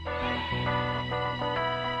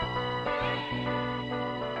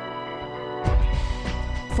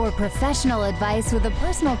For professional advice with a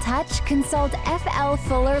personal touch, consult FL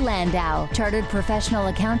Fuller Landau, Chartered Professional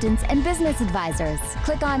Accountants and Business Advisors.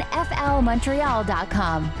 Click on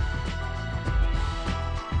flmontreal.com.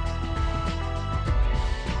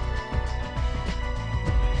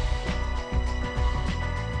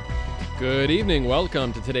 Good evening.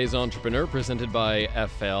 Welcome to today's Entrepreneur, presented by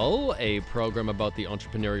FL, a program about the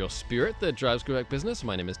entrepreneurial spirit that drives Quebec business.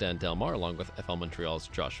 My name is Dan Delmar, along with FL Montreal's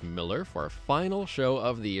Josh Miller, for our final show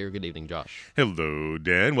of the year. Good evening, Josh. Hello,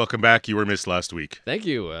 Dan. Welcome back. You were missed last week. Thank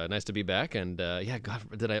you. Nice to be back. And God,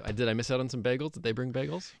 did I miss out on some bagels? Did they bring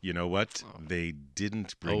bagels? You know what? They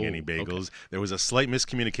didn't bring any bagels. Okay. There was a slight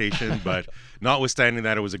miscommunication, but notwithstanding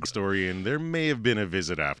that, it was a good story, and there may have been a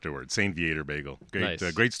visit afterwards. St. Viator Bagel. Great,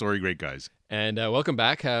 Nice. Great story, great guys. And welcome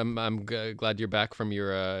back. I'm glad you're back from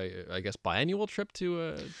your, I guess, biannual trip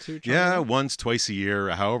to China. Yeah, once, twice a year,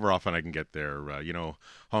 however often I can get there.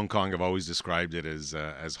 Hong Kong, I've always described it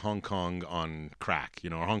as Hong Kong on crack,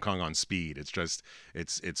 or Hong Kong on speed. It's just,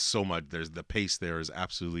 it's so much. The pace there is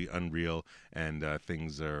absolutely unreal, and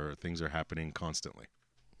things are happening constantly.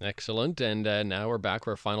 Excellent. And now we're back for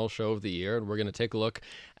our final show of the year, and we're going to take a look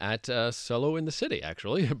at Solo in the City,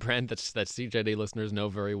 actually, a brand that CJD listeners know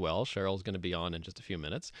very well. Cheryl's going to be on in just a few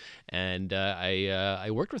minutes. And I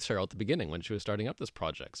worked with Cheryl at the beginning when she was starting up this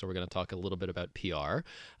project. So we're going to talk a little bit about PR,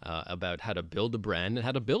 about how to build a brand, and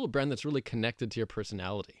how to build a brand that's really connected to your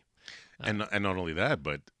personality. And not only that,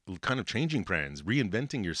 but kind of changing brands,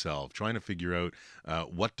 reinventing yourself, trying to figure out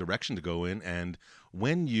what direction to go in. And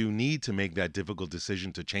when you need to make that difficult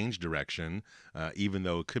decision to change direction, even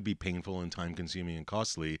though it could be painful and time-consuming and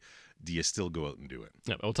costly, do you still go out and do it?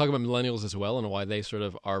 Yeah, we'll talk about millennials as well and why they sort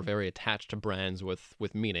of are very attached to brands with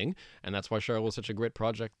meaning. And that's why Cheryl was such a great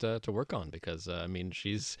project to work on, because,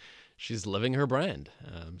 she's living her brand.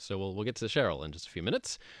 So we'll get to Cheryl in just a few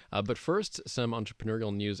minutes. But first, some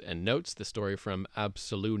entrepreneurial news and notes. The story from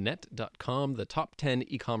absolunet.com, the top 10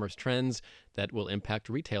 e-commerce trends that will impact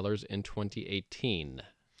retailers in 2018.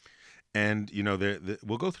 And,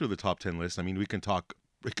 we'll go through the top 10 list. I mean, we could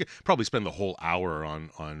probably spend the whole hour on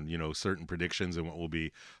certain predictions and what will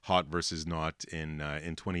be hot versus not in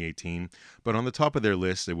 2018. But on the top of their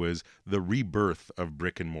list, it was the rebirth of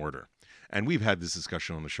brick and mortar. And we've had this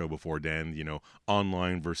discussion on the show before, Dan,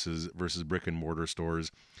 online versus brick and mortar stores.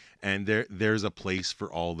 And there's a place for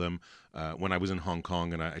all of them. When I was in Hong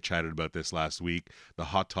Kong, and I chatted about this last week, the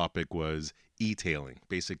hot topic was e-tailing,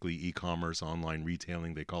 basically e-commerce, online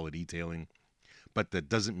retailing. They call it e-tailing. But that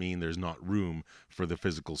doesn't mean there's not room for the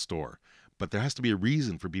physical store. But there has to be a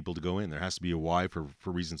reason for people to go in. There has to be a why for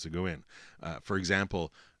reasons to go in. For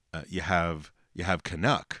example, you have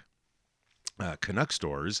Canuck. Canuck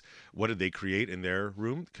stores, what did they create in their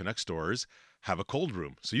room? Canuck stores have a cold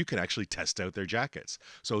room, so you can actually test out their jackets.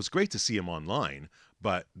 So it's great to see them online,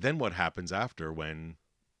 but then what happens after when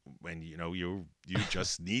you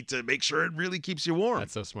just need to make sure it really keeps you warm?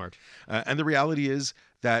 That's so smart. And the reality is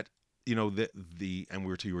that and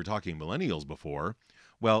we were talking millennials before.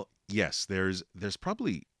 Well, yes, there's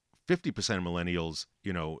probably 50% of millennials,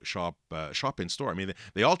 shop in store. I mean,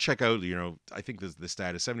 they all check out, I think the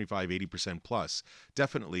stat is 75, 80% plus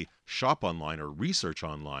definitely shop online or research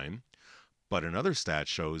online. But another stat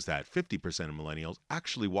shows that 50% of millennials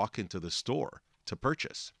actually walk into the store to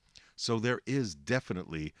purchase. So there is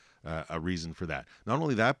definitely a reason for that. Not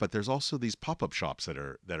only that, but there's also these pop-up shops that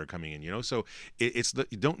are coming in, So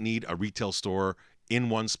you don't need a retail store in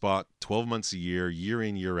one spot 12 months a year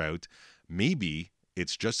in, year out. Maybe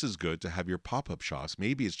it's just as good to have your pop-up shops.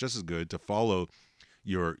 Maybe it's just as good to follow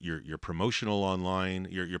your promotional online,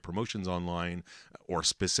 your promotions online, or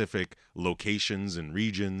specific locations and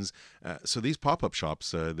regions. So these pop-up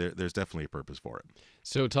shops, there's definitely a purpose for it.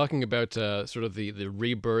 So talking about sort of the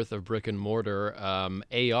rebirth of brick and mortar,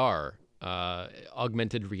 AR,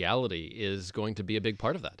 augmented reality, is going to be a big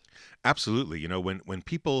part of that. Absolutely. When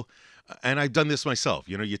people, and I've done this myself,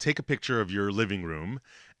 you take a picture of your living room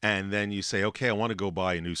and then you say, okay, I want to go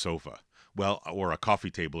buy a new sofa. Well, or a coffee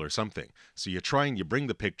table or something. So you bring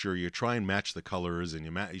the picture, you try and match the colors, and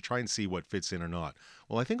you try and see what fits in or not.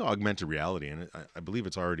 Well, I think augmented reality, and I believe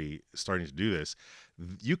it's already starting to do this,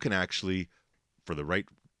 you can actually, for the right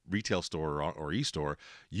retail store or e-store,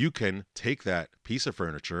 you can take that piece of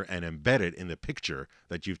furniture and embed it in the picture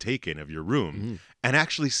that you've taken of your room and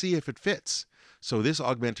actually see if it fits. So this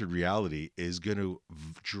augmented reality is going to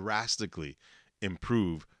drastically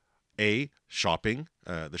improve the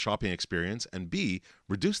shopping experience, and B,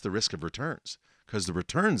 reduce the risk of returns, because the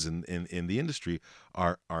returns in the industry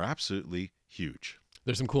are absolutely huge.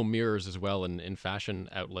 There's some cool mirrors as well in fashion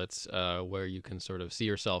outlets where you can sort of see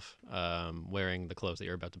yourself wearing the clothes that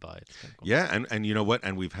you're about to buy. It's kind of cool. Yeah, and you know what?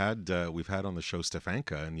 And we've had on the show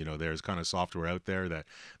Stefanka, and there's kind of software out there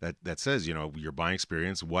that says your buying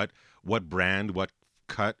experience, what brand, what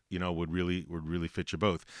cut would really fit you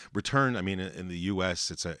both. Return, I mean, in the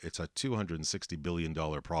US it's a $260 billion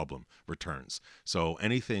problem, returns. So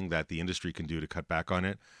anything that the industry can do to cut back on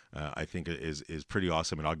it, I think is pretty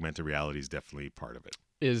awesome, and augmented reality is definitely part of it.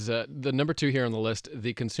 Is the number 2 here on the list,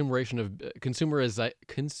 the consumerization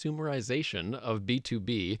of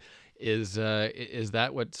B2B? Is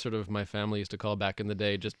that what sort of my family used to call back in the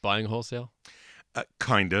day just buying wholesale?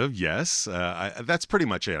 Kind of, yes. That's pretty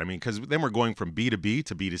much it. I mean, because then we're going from B2B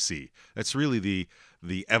to B2C. That's really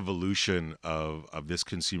the evolution of this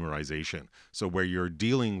consumerization. So where you're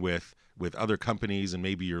dealing with other companies, and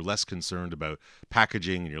maybe you're less concerned about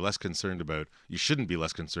packaging, and you shouldn't be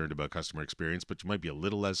less concerned about customer experience, but you might be a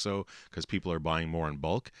little less so because people are buying more in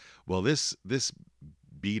bulk. Well, this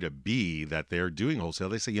B2B that they're doing wholesale,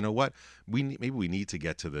 they say, you know what, maybe we need to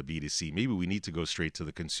get to the B2C. Maybe we need to go straight to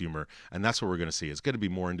the consumer. And that's what we're going to see. It's going to be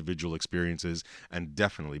more individual experiences and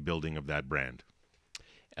definitely building of that brand.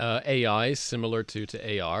 AI, similar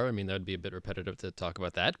to AR. I mean, that would be a bit repetitive to talk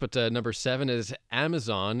about that. But number 7 is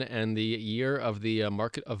Amazon and the year of the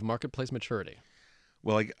marketplace maturity.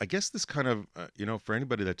 Well, I guess this kind of, for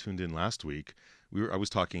anybody that tuned in last week, I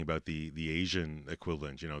was talking about the Asian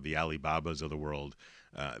equivalent, the Alibabas of the world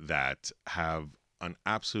that have an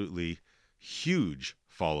absolutely huge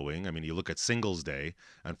following. I mean, you look at Singles Day,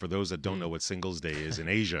 and for those that don't know what Singles Day is in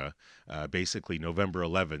Asia, basically November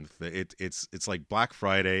 11th, it's like Black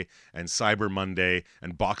Friday and Cyber Monday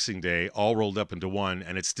and Boxing Day all rolled up into one,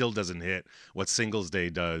 and it still doesn't hit what Singles Day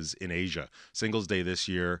does in Asia. Singles Day this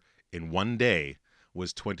year, in one day,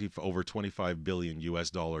 was over $25 billion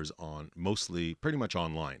on mostly pretty much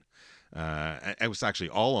online. It was actually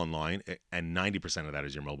all online, and 90% of that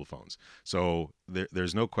is your mobile phones. So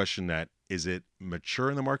there's no question that, is it mature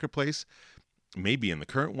in the marketplace? Maybe in the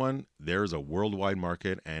current one, there's a worldwide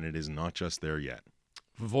market, and it is not just there yet.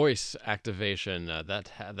 Voice activation,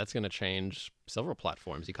 that's going to change several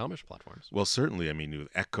platforms, e-commerce platforms. Well, certainly. I mean, with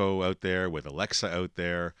Echo out there, with Alexa out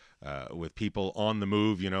there, with people on the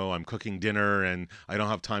move, I'm cooking dinner and I don't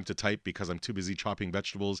have time to type because I'm too busy chopping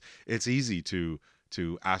vegetables. It's easy to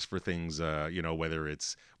ask for things, whether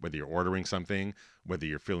you're ordering something, whether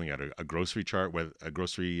you're filling out a grocery chart, a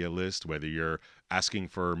grocery list, whether you're asking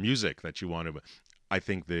for music that you want to. I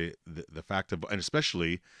think the fact of, and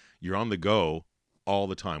especially you're on the go all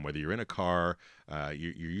the time, whether you're in a car,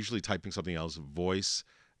 you're usually typing something else.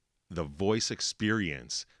 The voice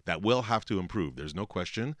experience that will have to improve. There's no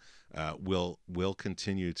question. Will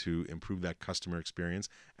continue to improve that customer experience,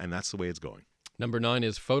 and that's the way it's going. Number 9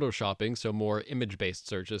 is photoshopping, so more image-based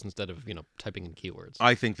searches instead of typing in keywords.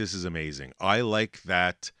 I think this is amazing. I like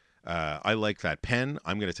that. I like that pen.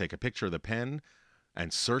 I'm going to take a picture of the pen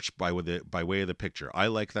and search by way of the picture. I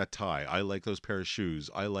like that tie. I like those pair of shoes.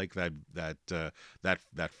 I like that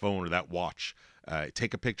phone or that watch.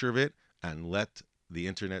 Take a picture of it and let the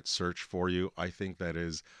internet search for you. I think that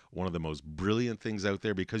is one of the most brilliant things out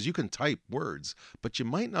there, because you can type words, but you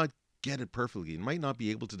might not get it perfectly. You might not be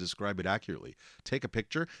able to describe it accurately. Take a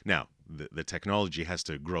picture. Now, the technology has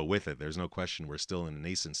to grow with it. There's no question we're still in a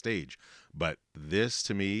nascent stage. But this,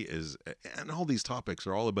 to me, is, and all these topics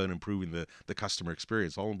are all about improving the customer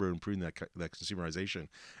experience, all about improving that consumerization.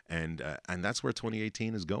 And that's where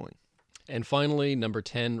 2018 is going. And finally, number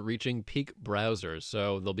 10, reaching peak browsers.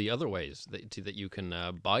 So there'll be other ways that you can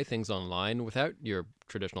buy things online without your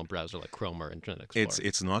traditional browser like Chrome or Internet Explorer.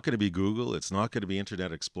 It's not going to be Google. It's not going to be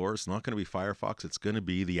Internet Explorer. It's not going to be Firefox. It's going to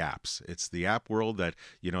be the apps. It's the app world that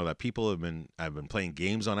that people have been playing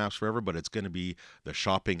games on apps forever. But it's going to be the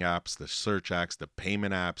shopping apps, the search apps, the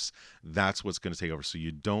payment apps. That's what's going to take over. So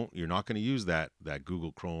you're not going to use that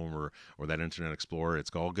Google Chrome or that Internet Explorer.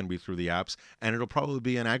 It's all going to be through the apps, and it'll probably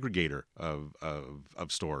be an aggregator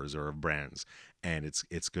of stores or of brands, and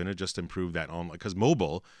it's going to just improve that online, because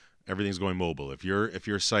mobile. Everything's going mobile. If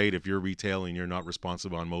your site, if you're retail and you're not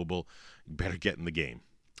responsive on mobile, you better get in the game.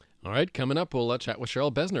 All right, coming up, we'll chat with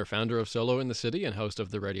Cheryl Besner, founder of Solo in the City and host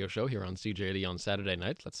of the radio show here on CJAD on Saturday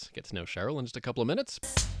night. Let's get to know Cheryl in just a couple of minutes.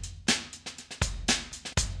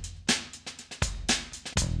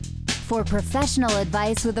 For professional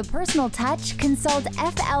advice with a personal touch, consult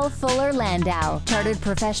FL Fuller Landau, Chartered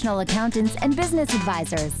Professional Accountants and Business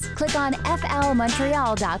Advisors. Click on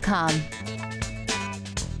flmontreal.com.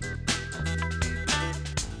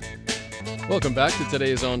 Welcome back to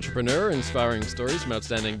today's Entrepreneur, inspiring stories from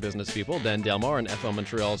outstanding business people. Dan Delmar and FL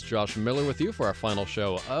Montreal's Josh Miller with you for our final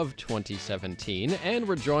show of 2017. And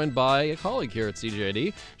we're joined by a colleague here at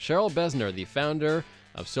CJD, Cheryl Besner, the founder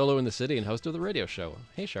of Solo in the City and host of the radio show.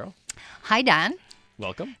 Hey, Cheryl. Hi, Dan.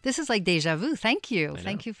 Welcome. This is like deja vu. Thank you.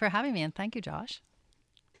 Thank you for having me, and thank you, Josh.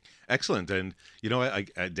 Excellent. And,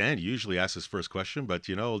 Dan usually asks his first question, but,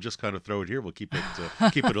 we'll just kind of throw it here. We'll keep it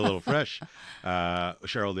a little fresh.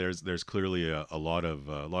 Cheryl, there's clearly a lot of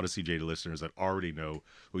CJD listeners that already know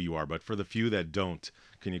who you are. But for the few that don't,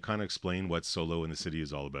 can you kind of explain what Solo in the City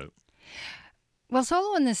is all about? Well,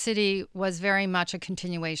 Solo in the City was very much a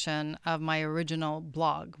continuation of my original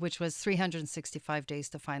blog, which was 365 Days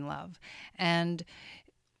to Find Love. And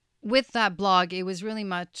with that blog, it was really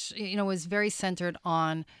much, it was very centered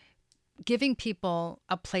on giving people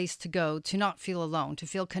a place to go, to not feel alone, to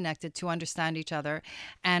feel connected, to understand each other.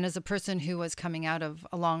 And as a person who was coming out of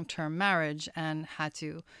a long-term marriage and had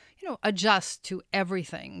to, adjust to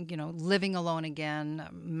everything, living alone again,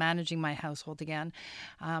 managing my household again,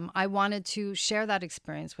 I wanted to share that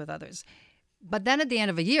experience with others. But then at the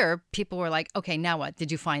end of a year, people were like, okay, now what?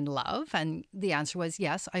 Did you find love? And the answer was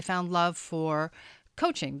yes, I found love for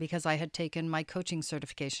coaching because I had taken my coaching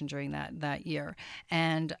certification during that year.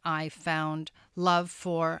 And I found love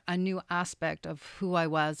for a new aspect of who I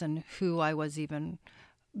was and who I was even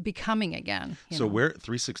becoming again. So where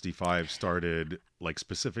 365 started, like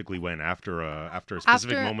specifically when? After a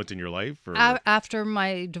specific moment in your life? Or? After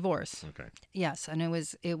my divorce. Okay. Yes. And it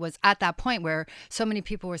was at that point where so many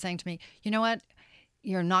people were saying to me, you know what?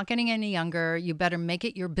 You're not getting any younger. You better make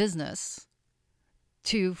it your business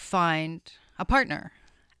to find a partner.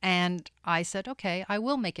 And I said, okay, I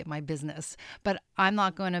will make it my business, but I'm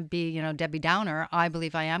not going to be, Debbie Downer. I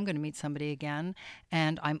believe I am going to meet somebody again,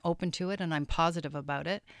 and I'm open to it, and I'm positive about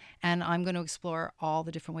it, and I'm going to explore all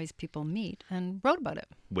the different ways people meet, and wrote about it.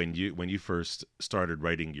 When you first started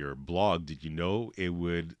writing your blog, did you know it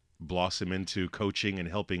would blossom into coaching and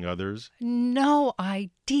helping others? No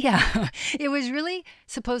idea. It was really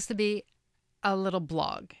supposed to be a little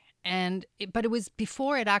blog. But it was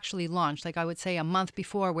before it actually launched, like I would say a month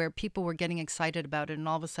before, where people were getting excited about it. And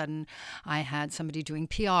all of a sudden I had somebody doing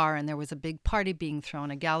PR and there was a big party being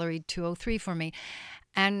thrown, a Gallery 203 for me.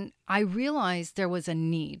 And I realized there was a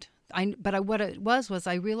need. What it was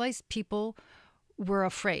I realized people were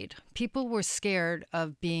afraid. People were scared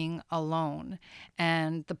of being alone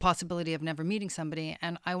and the possibility of never meeting somebody.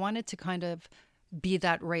 And I wanted to kind of be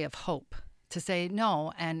that ray of hope to say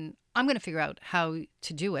no, and I'm going to figure out how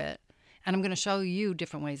to do it, and I'm going to show you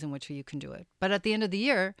different ways in which you can do it. But at the end of the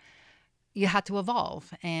year, you had to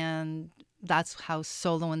evolve, and that's how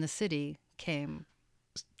Solo in the City came.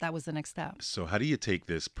 That was the next step. So how do you take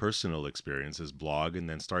this personal experience, this blog, and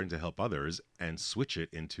then starting to help others and switch it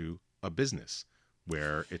into a business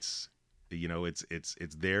where it's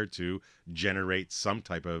there to generate some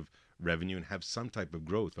type of revenue and have some type of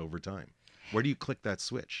growth over time? Where do you click that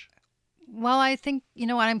switch? Well, I think,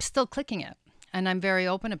 I'm still clicking it, and I'm very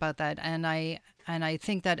open about that. And I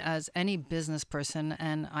think that as any business person,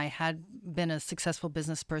 and I had been a successful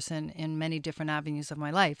business person in many different avenues of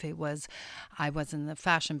my life. I was in the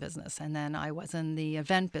fashion business, and then I was in the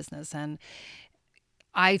event business. And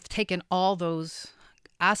I've taken all those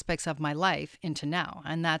aspects of my life into now.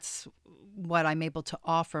 And that's what I'm able to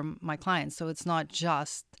offer my clients. So it's not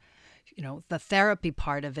just the therapy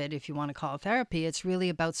part of it, if you want to call it therapy. It's really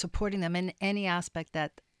about supporting them in any aspect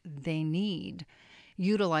that they need,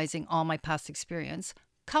 utilizing all my past experience,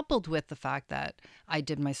 coupled with the fact that I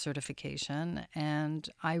did my certification. And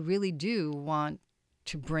I really do want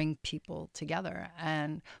to bring people together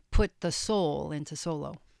and put the soul into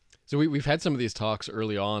Solo. So we've had some of these talks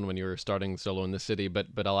early on when you were starting Solo in the City, but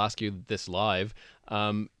I'll ask you this live.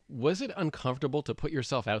 Was it uncomfortable to put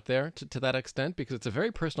yourself out there to that extent? Because it's a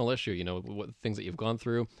very personal issue, what things that you've gone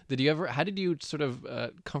through. How did you sort of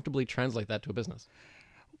comfortably translate that to a business?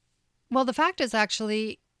 Well, the fact is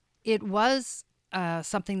actually it was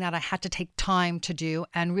something that I had to take time to do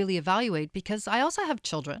and really evaluate, because I also have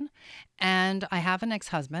children and I have an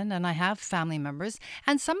ex-husband and I have family members,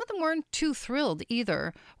 and some of them weren't too thrilled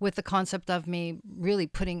either with the concept of me really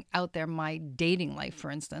putting out there my dating life,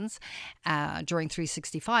 for instance, during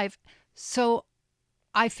 365. So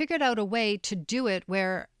I figured out a way to do it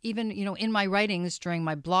where even, in my writings during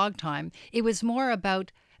my blog time, it was more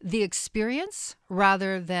about the experience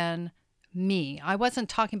rather than me. I wasn't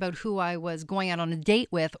talking about who I was going out on a date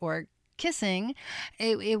with or kissing.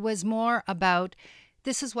 It was more about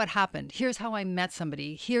this is what happened. Here's how I met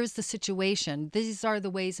somebody. Here's the situation. These are the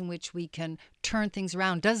ways in which we can turn things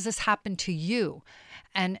around. Does this happen to you?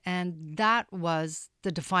 And that was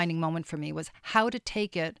the defining moment for me, was how to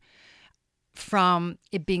take it from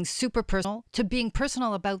it being super personal to being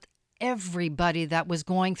personal about everybody that was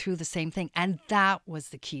going through the same thing. And that was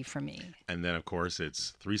the key for me. And then, of course,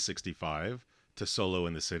 it's 365 to Solo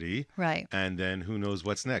in the City. Right. And then who knows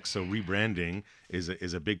what's next. So rebranding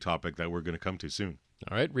is a big topic that we're going to come to soon.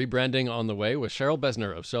 All right, rebranding on the way with Cheryl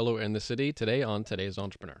Besner of Solo in the City today on Today's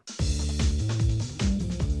Entrepreneur.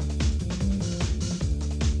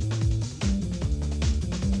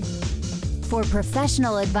 For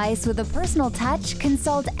professional advice with a personal touch,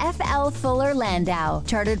 consult FL Fuller Landau,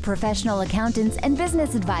 Chartered Professional Accountants and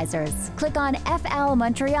Business Advisors. Click on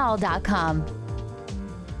flmontreal.com.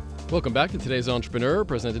 Welcome back to Today's Entrepreneur,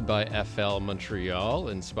 presented by FL Montreal.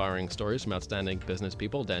 Inspiring stories from outstanding business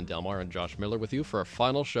people. Dan Delmar and Josh Miller with you for our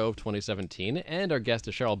final show of 2017. And our guest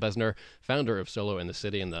is Cheryl Besner, founder of Solo in the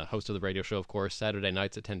City and the host of the radio show, of course, Saturday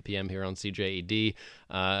nights at 10 p.m. here on CJED.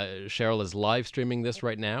 Cheryl is live streaming this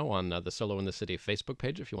right now on the Solo in the City Facebook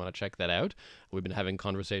page if you want to check that out. We've been having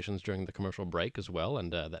conversations during the commercial break as well,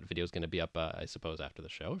 and that video is going to be up, I suppose, after the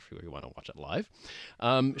show if you want to watch it live.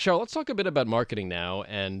 Cheryl, let's talk a bit about marketing now,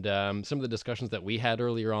 and some of the discussions that we had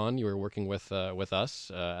earlier on. You were working with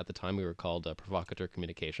us at the time. We were called Provocateur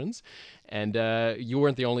Communications, and you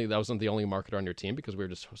weren't the only. That wasn't the only marketer on your team because we were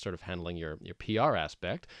just sort of handling your PR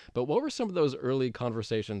aspect. But what were some of those early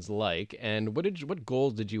conversations like, and what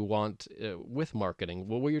goals did you want with marketing?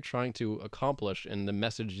 What were you trying to accomplish in the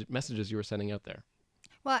messages you were sending out there?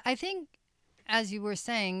 Well, I think, as you were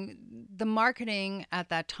saying, the marketing at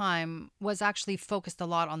that time was actually focused a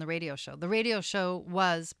lot on the radio show. The radio show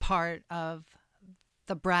was part of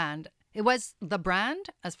the brand. It was the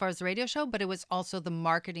brand as far as the radio show, but it was also the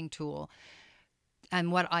marketing tool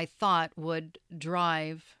and what I thought would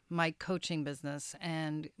drive my coaching business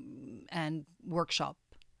and workshop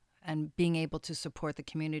and being able to support the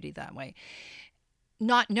community that way.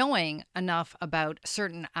 Not knowing enough about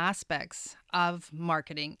certain aspects of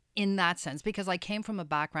marketing in that sense, because I came from a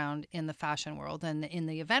background in the fashion world and in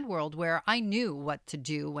the event world where I knew what to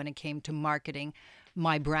do when it came to marketing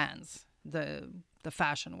my brands, the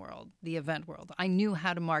fashion world, the event world. I knew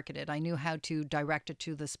how to market it. I knew how to direct it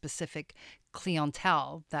to the specific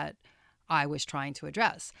clientele that I was trying to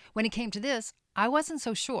address. When it came to this, I wasn't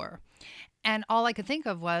so sure. And all I could think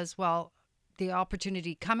of was, well, the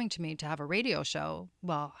opportunity coming to me to have a radio show,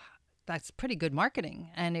 well, that's pretty good marketing.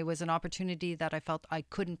 And it was an opportunity that I felt I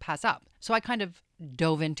couldn't pass up. So I kind of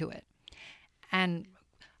dove into it. And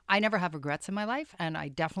I never have regrets in my life, and I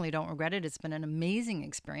definitely don't regret it. It's been an amazing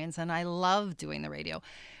experience, and I love doing the radio.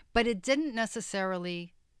 But it didn't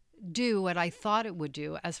necessarily do what I thought it would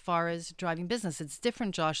do as far as driving business. It's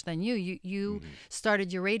different, Josh, than you. You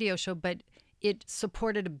started your radio show, but it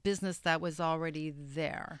supported a business that was already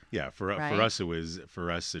there. Yeah, for us it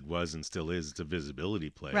was and still is. It's a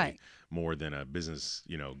visibility play more than a business,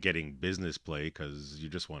 getting business play, because you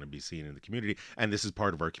just want to be seen in the community. And this is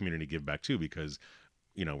part of our community give back too, because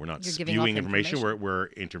we're not spewing information. We're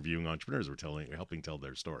interviewing entrepreneurs. We're helping tell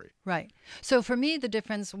their story. Right. So for me, the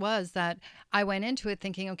difference was that I went into it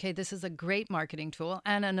thinking, okay, this is a great marketing tool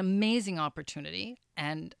and an amazing opportunity.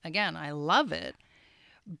 And again, I love it.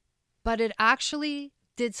 But it actually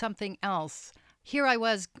did something else. Here I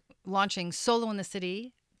was launching Solo in the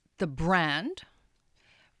City, the brand,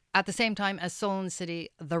 at the same time as Solo in the City,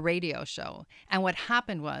 the radio show. And what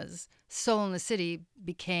happened was Solo in the City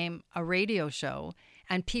became a radio show,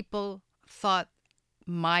 and people thought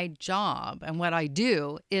my job and what I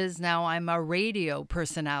do is now I'm a radio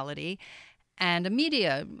personality and a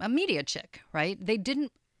media chick, right? They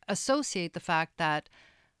didn't associate the fact that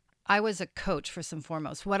I was a coach first and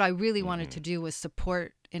foremost. What I really wanted to do was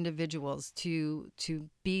support individuals to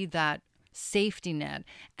be that safety net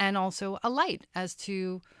and also a light as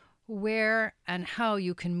to where and how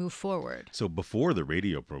you can move forward. So before the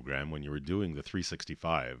radio program, when you were doing the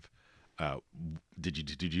 365,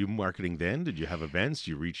 did you marketing then? Did you have events?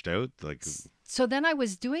 You reached out So then I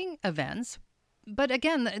was doing events. But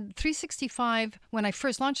again, the 365, when I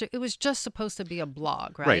first launched it, it was just supposed to be a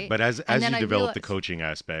blog, right? Right, but as you developed the coaching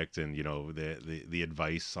aspect and, the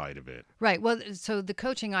advice side of it. Right, well, so the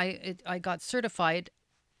coaching, I got certified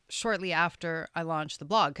shortly after I launched the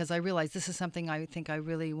blog, because I realized this is something I think I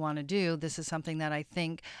really want to do. This is something that I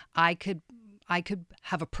think I could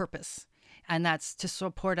have a purpose, and that's to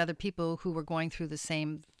support other people who were going through the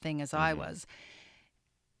same thing as I was.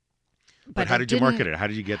 But how did you market it? How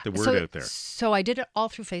did you get the word out there? So I did it all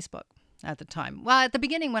through Facebook. at the time. Well, at the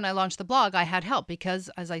beginning when I launched the blog, I had help because,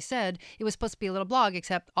 as I said, it was supposed to be a little blog,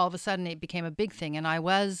 except all of a sudden it became a big thing. And I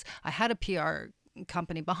had a PR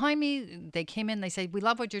company behind me. They came in, they said, we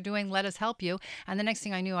love what you're doing, let us help you. And the next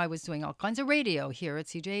thing I knew, I was doing all kinds of radio here at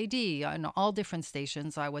CJAD on all different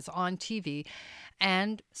stations. I was on TV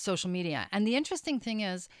and social media. And the interesting thing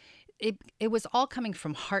is, it was all coming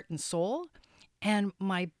from heart and soul. And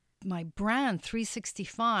my brand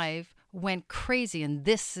 365 went crazy. And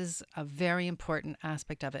this is a very important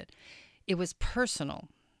aspect of it. It was personal,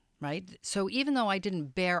 right? So even though I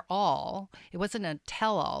didn't bear all, it wasn't a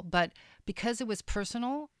tell-all, but because it was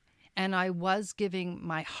personal and I was giving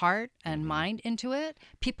my heart and mind into it,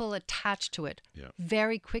 people attached to it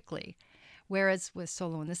very quickly. Whereas with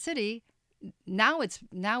Solo in the City, now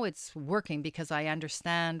it's working because I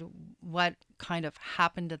understand what kind of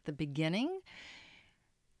happened at the beginning.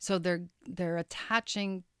 So we're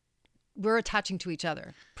attaching to each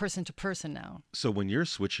other, person to person now. So when you're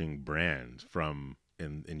switching brand from,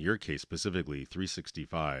 in your case specifically,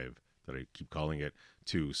 365, that I keep calling it,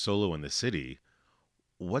 to Solo in the City,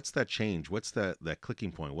 what's that change? What's that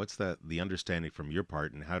clicking point? What's the understanding from your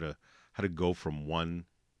part and how to go from one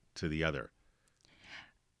to the other?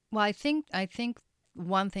 Well, I think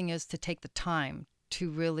one thing is to take the time to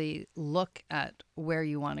really look at where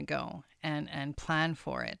you want to go and plan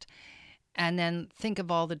for it. And then think of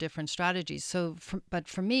all the different strategies. But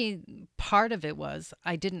for me, part of it was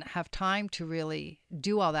I didn't have time to really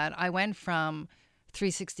do all that. I went from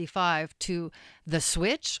 365 to the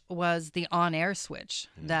switch was the on-air switch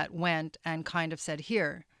that went and kind of said,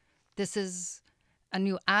 here, this is a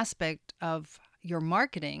new aspect of your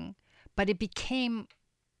marketing, but it became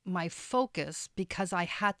my focus because I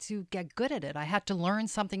had to get good at it. I had to learn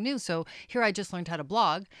something new. So here I just learned how to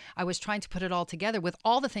blog. I was trying to put it all together with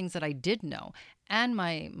all the things that I did know and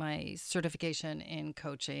my certification in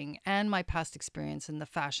coaching and my past experience in the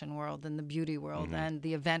fashion world and the beauty world and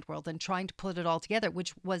the event world and trying to put it all together,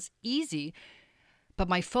 which was easy. But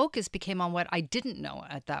my focus became on what I didn't know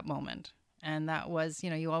at that moment. And that was,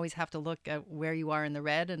 you always have to look at where you are in the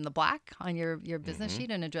red and the black on your business sheet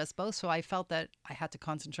and address both. So I felt that I had to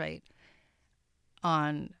concentrate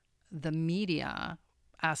on the media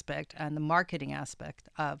aspect and the marketing aspect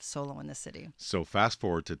of Solo in the City. So fast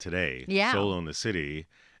forward to today, Solo in the City,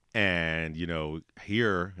 and,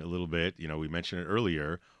 here a little bit, we mentioned it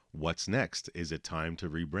earlier, what's next? Is it time to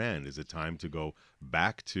rebrand? Is it time to go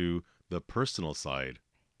back to the personal side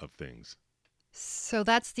of things? So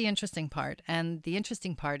that's the interesting part. And the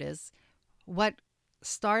interesting part is what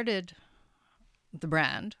started the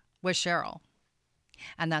brand was Cheryl.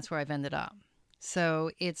 And that's where I've ended up. So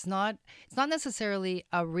it's not necessarily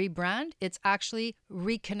a rebrand. It's actually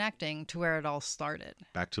reconnecting to where it all started.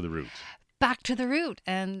 Back to the root. Back to the root.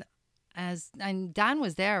 And Dan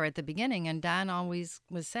was there at the beginning, and Dan always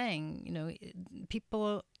was saying,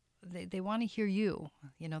 people they want to hear you.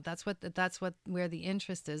 That's where the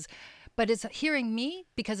interest is. But it's hearing me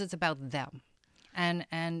because it's about them. And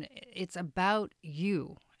it's about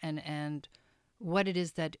you and what it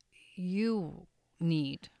is that you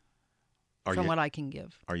need from what I can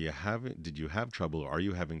give. Did you have trouble, or are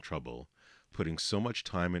you having trouble putting so much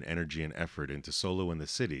time and energy and effort into Solo in the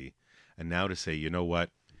City, and now to say, you know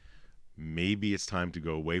what, maybe it's time to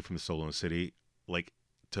go away from Solo in the City, like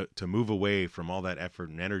to move away from all that effort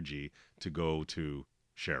and energy to go to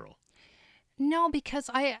Cheryl? No, because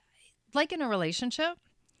like in a relationship,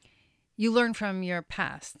 you learn from your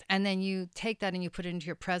past and then you take that and you put it into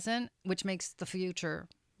your present, which makes the future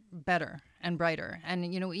better and brighter. And,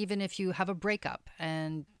 even if you have a breakup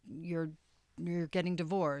and you're getting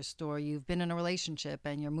divorced or you've been in a relationship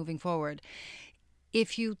and you're moving forward,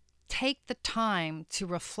 if you take the time to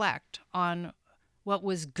reflect on what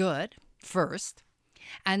was good first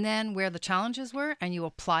and then where the challenges were and you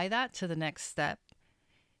apply that to the next step,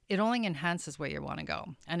 it only enhances where you want to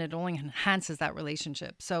go, and it only enhances that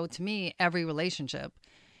relationship. So to me, every relationship,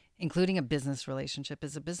 including a business relationship,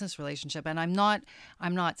 is a business relationship. And I'm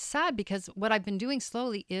not sad because what I've been doing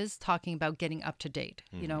slowly is talking about getting up to date,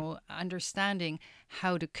 understanding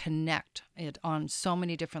how to connect it on so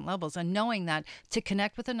many different levels and knowing that to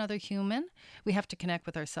connect with another human, we have to connect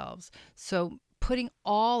with ourselves. So putting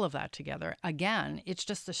all of that together, again, it's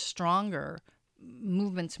just a stronger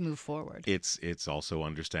movement to move forward. It's also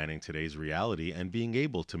understanding today's reality and being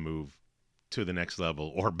able to move to the next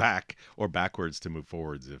level or backwards to move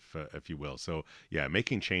forwards, if you will. So yeah,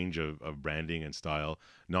 making change of branding and style,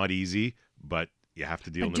 not easy, but you have to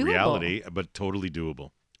deal with the reality, but totally doable.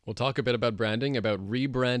 We'll talk a bit about branding, about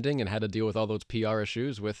rebranding, and how to deal with all those PR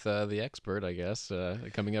issues with the expert, I guess,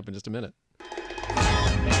 coming up in just a minute.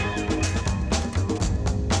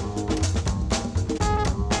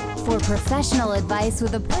 professional advice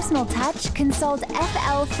with a personal touch, consult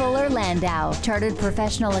FL Fuller Landau, Chartered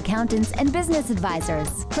Professional Accountants and Business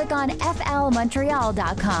Advisors. Click on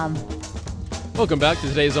flmontreal.com. Welcome back to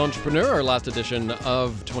today's Entrepreneur, our last edition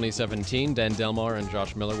of 2017. Dan Delmar and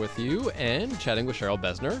Josh Miller with you, and chatting with Cheryl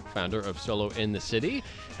Besner, founder of Solo in the City.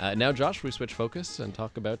 Now, Josh, we switch focus and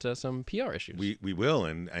talk about some PR issues. We will,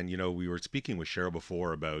 and you know, we were speaking with Cheryl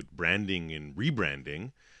before about branding and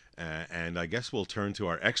rebranding. And I guess we'll turn to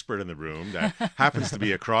our expert in the room that happens to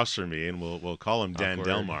be across from me, and we'll call him Dan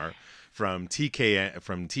Delmar from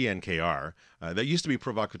TNKR. That used to be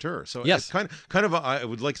Provocateur. So yes, I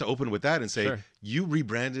would like to open with that and say, sure. You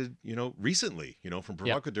rebranded, recently, from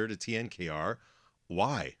Provocateur to TNKR.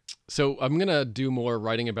 Why? So I'm going to do more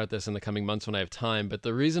writing about this in the coming months when I have time, but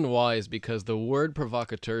the reason why is because the word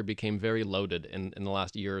provocateur became very loaded in the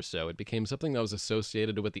last year or so. It became something that was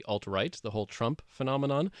associated with the alt-right, the whole Trump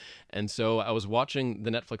phenomenon. And so I was watching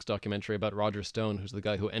the Netflix documentary about Roger Stone, who's the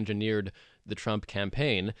guy who engineered the Trump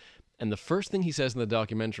campaign. And the first thing he says in the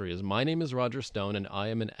documentary is, "My name is Roger Stone and I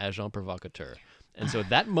am an agent provocateur." And so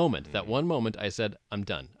that one moment, I said, I'm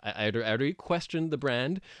done. I already questioned the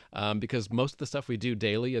brand because most of the stuff we do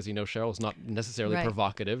daily, as you know, Cheryl, is not necessarily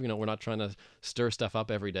provocative. We're not trying to stir stuff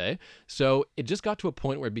up every day. So it just got to a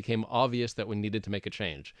point where it became obvious that we needed to make a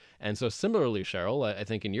change. And so similarly, Cheryl, I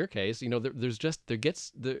think in your case,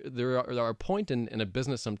 there are a point in a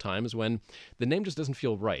business sometimes when the name just doesn't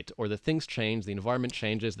feel right, or the things change, the environment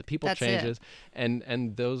changes, the people changes,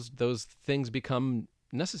 and those things become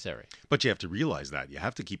necessary. But you have to realize that. You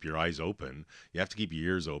have to keep your eyes open. You have to keep your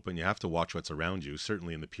ears open. You have to watch what's around you.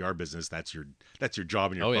 Certainly in the PR business, that's your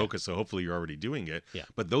job and your focus. So hopefully you're already doing it. Yeah.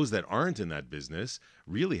 But those that aren't in that business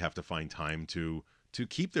really have to find time to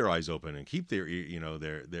keep their eyes open and keep their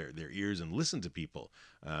ears and listen to people.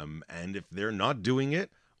 And if they're not doing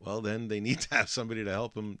it, well, then they need to have somebody to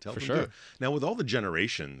help them. For them sure. do it. Now, with all the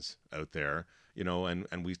generations out there,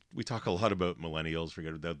 and we talk a lot about millennials,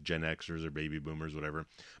 forget about Gen Xers or baby boomers, whatever.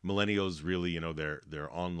 Millennials really, they're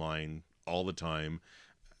online all the time.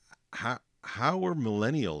 How are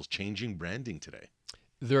millennials changing branding today?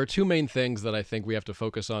 There are two main things that I think we have to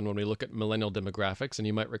focus on when we look at millennial demographics. And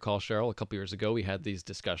you might recall, Cheryl, a couple years ago, we had these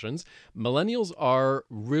discussions. Millennials are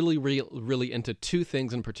really, really, really into two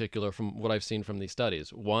things in particular from what I've seen from these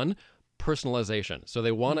studies. One, personalization. So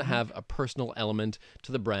they want to have a personal element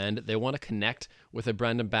to the brand. They want to connect with a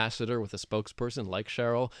brand ambassador, with a spokesperson like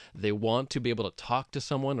Cheryl. They want to be able to talk to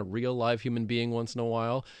someone, a real live human being once in a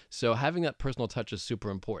while. So having that personal touch is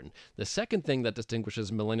super important. The second thing that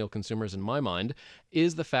distinguishes millennial consumers in my mind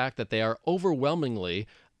is the fact that they are overwhelmingly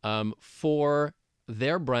for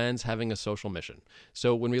their brands having a social mission.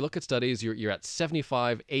 So when we look at studies, you're at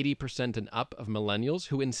 75, 80% and up of millennials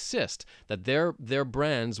who insist that their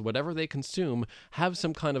brands, whatever they consume, have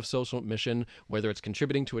some kind of social mission, whether it's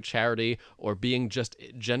contributing to a charity or being just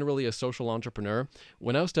generally a social entrepreneur.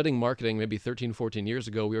 When I was studying marketing maybe 13, 14 years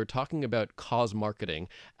ago, we were talking about cause marketing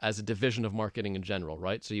as a division of marketing in general,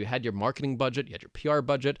 right? So you had your marketing budget, you had your PR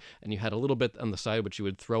budget, and you had a little bit on the side which you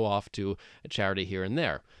would throw off to a charity here and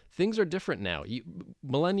there. Things are different now.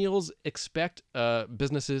 Millennials expect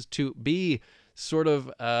businesses to be sort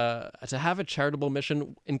of to have a charitable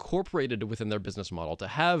mission incorporated within their business model, to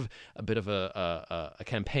have a bit of a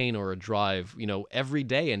campaign or a drive, every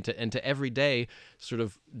day, and to every day sort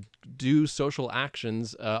of do social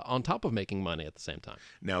actions on top of making money at the same time.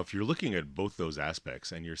 Now, if you're looking at both those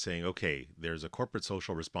aspects and you're saying, okay, there's a corporate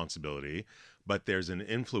social responsibility, but there's an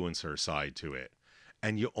influencer side to it,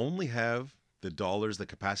 and you only have the dollars, the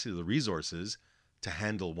capacity, the resources to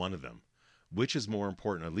handle one of them. Which is more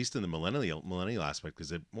important, at least in the millennial aspect?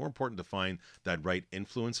 Is it more important to find that right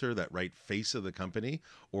influencer, that right face of the company,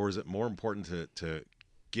 or is it more important to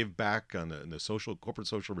give back on the corporate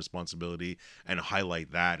social responsibility and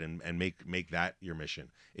highlight that and make that your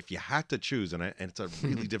mission? If you had to choose, and it's a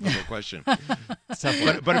really difficult question, It's a tough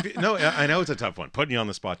one. but I know it's a tough one, putting you on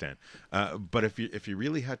the spot, Dan. But if you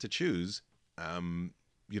really had to choose,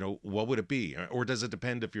 what would it be? Or does it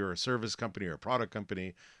depend if you're a service company or a product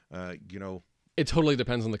company? It totally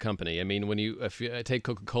depends on the company. I mean, if you take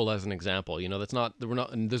Coca-Cola as an example,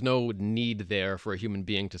 there's no need there for a human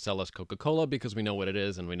being to sell us Coca-Cola because we know what it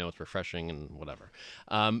is and we know it's refreshing and whatever.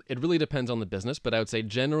 It really depends on the business, but I would say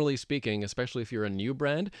generally speaking, especially if you're a new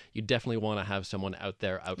brand, you definitely want to have someone out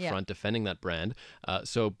front defending that brand.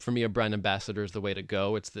 So for me, a brand ambassador is the way to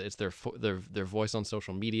go. It's their voice on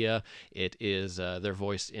social media. It is their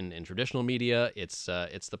voice in traditional media. It's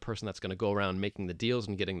the person that's going to go around making the deals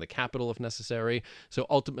and getting the capital if necessary. So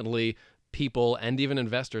ultimately, people and even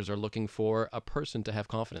investors are looking for a person to have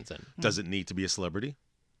confidence in. Does it need to be a celebrity?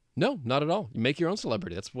 No, not at all. You make your own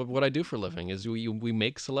celebrity. That's what I do for a living. Is we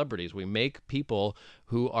make celebrities. We make people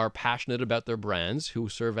who are passionate about their brands, who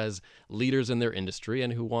serve as leaders in their industry,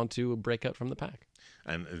 and who want to break out from the pack.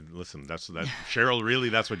 And listen, that's Cheryl. Really,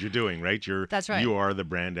 that's what you're doing, right? That's right. You are the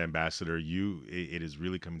brand ambassador. It is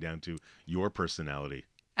really coming down to your personality.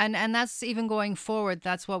 And that's even going forward.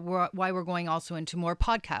 That's why we're going also into more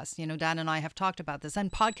podcasts. You know, Dan and I have talked about this.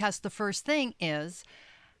 And podcast, the first thing is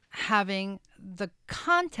having the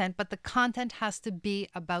content, but the content has to be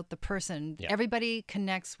about the person. Yeah. Everybody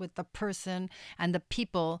connects with the person and the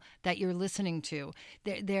people that you're listening to.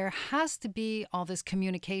 There has to be all this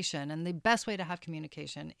communication, and the best way to have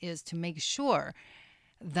communication is to make sure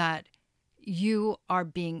that you are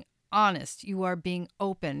being honest, you are being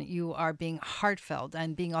open, you are being heartfelt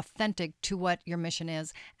and being authentic to what your mission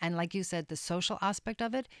is. And like you said, the social aspect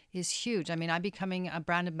of it is huge. I mean, I'm becoming a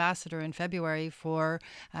brand ambassador in February for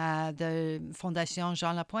the Fondation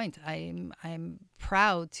Jean Lapointe. I'm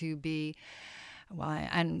proud to be, well,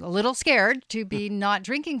 I'm a little scared to be not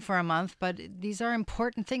drinking for a month, but these are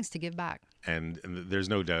important things to give back. And there's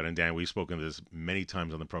no doubt, and Dan, we've spoken to this many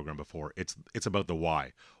times on the program before. It's about the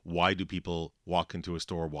why. Why do people walk into a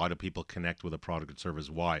store? Why do people connect with a product or service?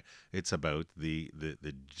 Why? It's about the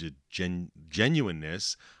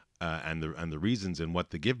genuineness and the reasons and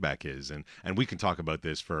what the give back is. And we can talk about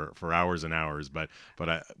this for hours and hours, but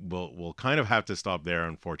we'll kind of have to stop there,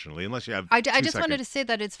 unfortunately, unless you have. I just wanted to say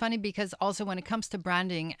that it's funny because also when it comes to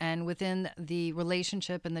branding and within the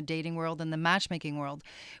relationship and the dating world and the matchmaking world,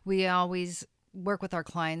 we always work with our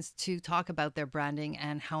clients to talk about their branding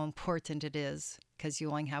and how important it is, because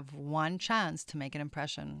you only have one chance to make an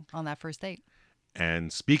impression on that first date.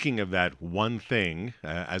 And speaking of that one thing,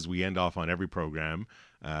 as we end off on every program,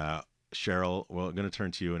 Cheryl, well, I'm going to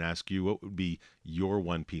turn to you and ask you, what would be your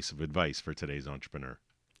one piece of advice for today's entrepreneur?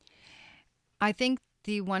 I think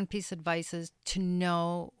the one piece of advice is to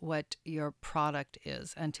know what your product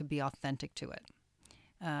is and to be authentic to it,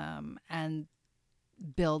 and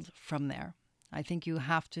build from there. I think you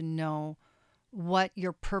have to know what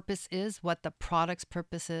your purpose is, what the product's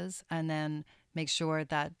purpose is, and then make sure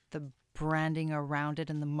that the branding around it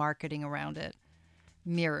and the marketing around it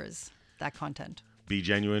mirrors that content. Be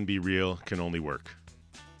genuine, be real, can only work.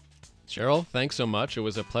 Cheryl, thanks so much. It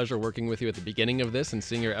was a pleasure working with you at the beginning of this, and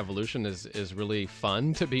seeing your evolution is really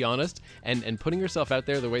fun, to be honest. And putting yourself out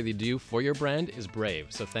there the way that you do for your brand is brave.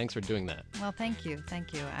 So thanks for doing that. Well, thank you.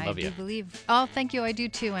 Thank you. Love I you. do believe. Oh, thank you. I do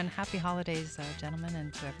too. And happy holidays, gentlemen,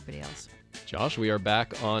 and to everybody else. Josh, we are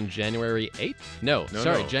back on January 8th? No.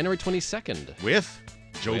 January 22nd. With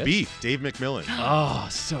Joe Beef, Dave McMillan. Oh,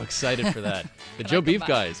 so excited for that. The Joe Beef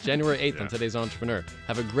guys, January 8th on Today's Entrepreneur.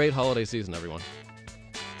 Have a great holiday season, everyone.